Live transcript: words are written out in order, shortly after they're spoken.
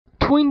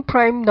twin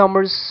prime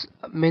numbers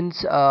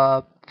means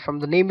from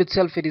the name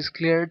itself it is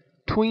clear,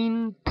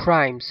 twin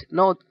primes.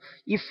 Now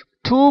if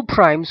two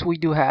primes we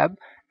do have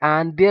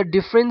and their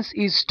difference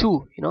is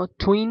 2,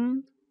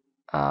 twin,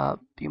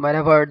 you might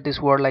have heard this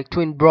word like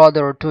twin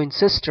brother or twin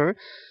sister.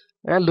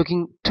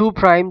 Looking two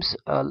primes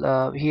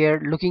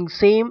here looking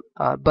same,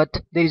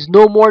 but there is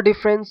no more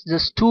difference,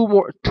 just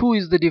two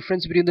is the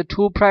difference between the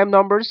two prime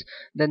numbers,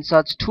 then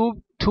such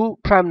two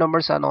prime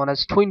numbers are known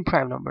as twin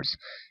prime numbers.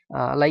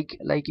 Like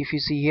if you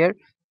see here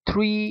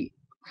 3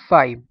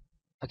 5,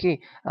 okay,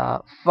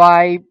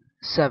 5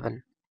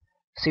 7.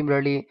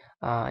 Similarly,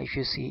 if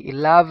you see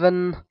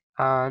 11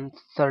 and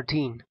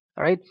 13,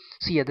 all right.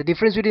 So yeah, the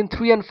difference between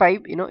 3 and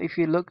 5, if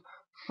you look,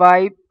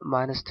 5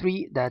 minus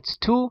 3, that's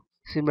 2.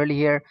 Similarly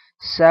here,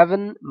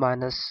 7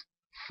 minus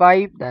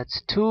 5,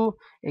 that's 2.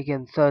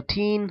 Again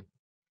 13,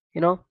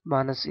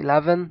 minus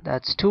 11,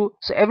 that's 2.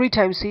 So every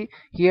time, see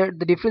here,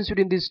 the difference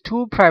between these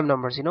two prime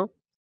numbers,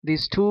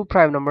 these two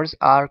prime numbers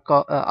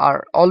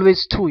are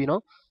always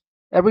 2.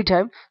 Every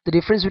time the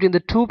difference between the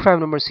two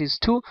prime numbers is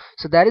 2.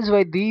 So that is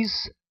why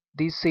these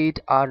set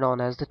are known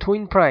as the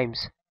twin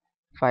primes.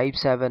 5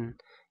 7,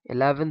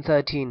 11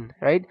 13,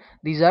 right?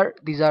 These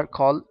are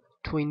called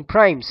twin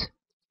primes.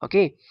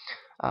 Okay.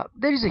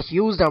 There is a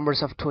huge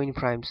numbers of twin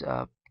primes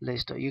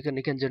list. You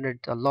can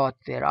generate a lot.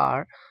 There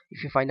are,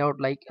 if you find out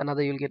like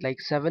another, you'll get like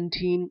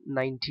 17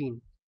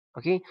 19.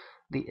 Okay.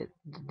 The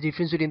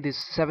difference between this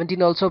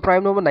 17 also a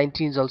prime number,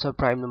 19 is also a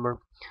prime number.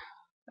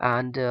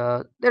 And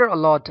there are a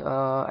lot.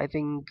 I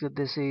think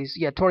this is,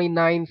 yeah,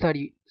 29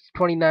 30,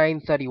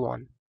 29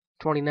 31,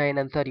 29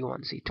 and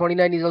 31. See,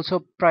 29 is also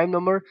a prime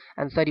number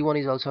and 31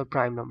 is also a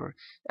prime number,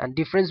 and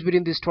difference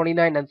between this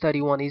 29 and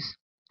 31 is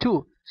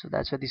 2. So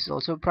that's why this is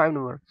also a prime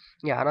number.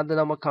 Yeah, another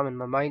number come in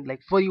my mind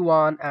like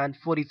 41 and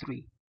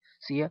 43.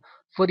 See here,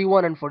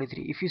 41 and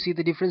 43, if you see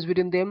the difference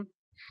between them,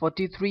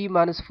 43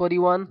 minus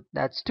 41,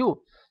 that's 2.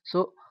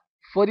 So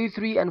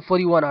 43 and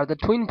 41 are the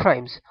twin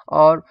primes.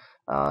 Or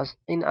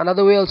in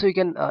another way also you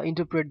can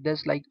interpret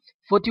this like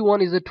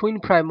 41 is the twin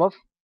prime of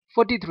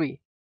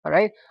 43. All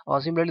right. Or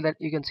similarly that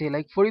you can say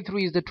like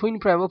 43 is the twin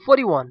prime of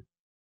 41.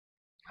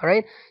 All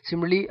right.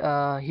 Similarly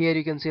here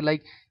you can say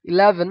like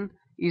 11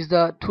 is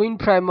the twin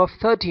prime of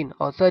 13,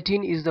 or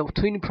 13 is the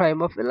twin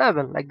prime of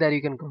 11, like that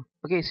you can go.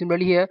 Okay.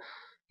 Similarly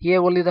here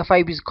only the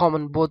 5 is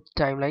common both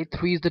time, like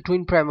 3 is the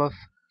twin prime of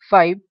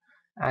 5,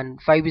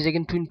 and 5 is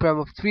again twin prime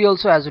of 3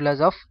 also, as well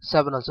as of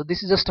 7 also.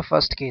 This is just a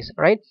first case,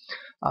 right?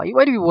 You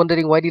might be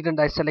wondering, why didn't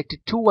I select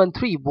 2 and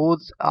 3?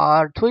 Both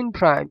are twin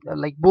prime,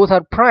 like both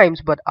are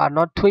primes but are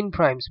not twin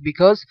primes,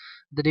 because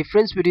the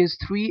difference between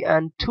 3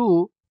 and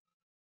 2,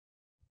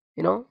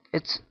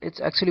 it's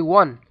actually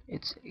 1.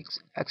 It's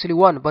actually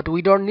 1, but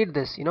we don't need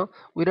this.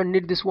 We don't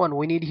need this 1,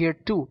 we need here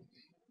 2.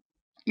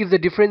 If the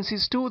difference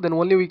is 2, then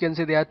only we can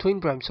say they are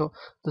twin prime. So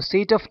the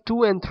set of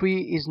 2 and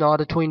 3 is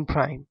not a twin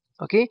prime.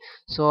 Okay,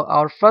 so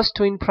our first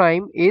twin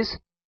prime is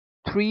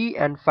 3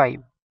 and 5.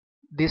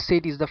 This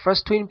set is the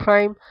first twin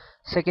prime.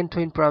 Second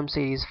twin prime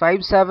set is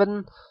 5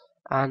 7,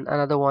 and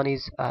another one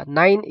is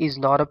 9 is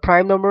not a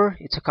prime number,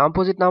 it's a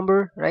composite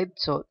number, right?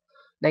 So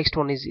next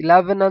one is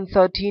 11 and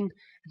 13.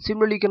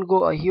 Similarly, you can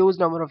go a huge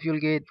number of, you'll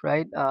get,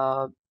 right,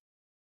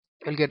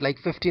 you'll get like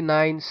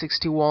 59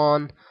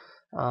 61,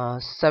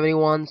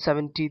 71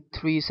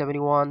 73,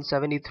 71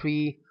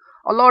 73,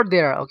 a lot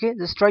there. Okay,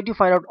 just try to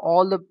find out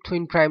all the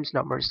twin primes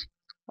numbers.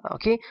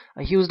 Okay,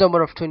 a huge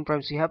number of twin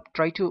primes you have.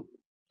 Try to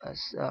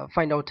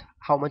find out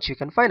how much you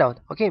can find out.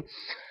 Okay,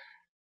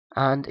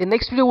 and in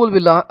next video we'll be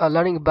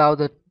learning about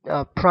the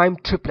prime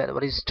triplet.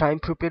 What is prime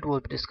triplet, we'll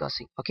be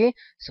discussing. Okay,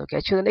 so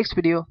catch you in the next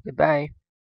video. Goodbye.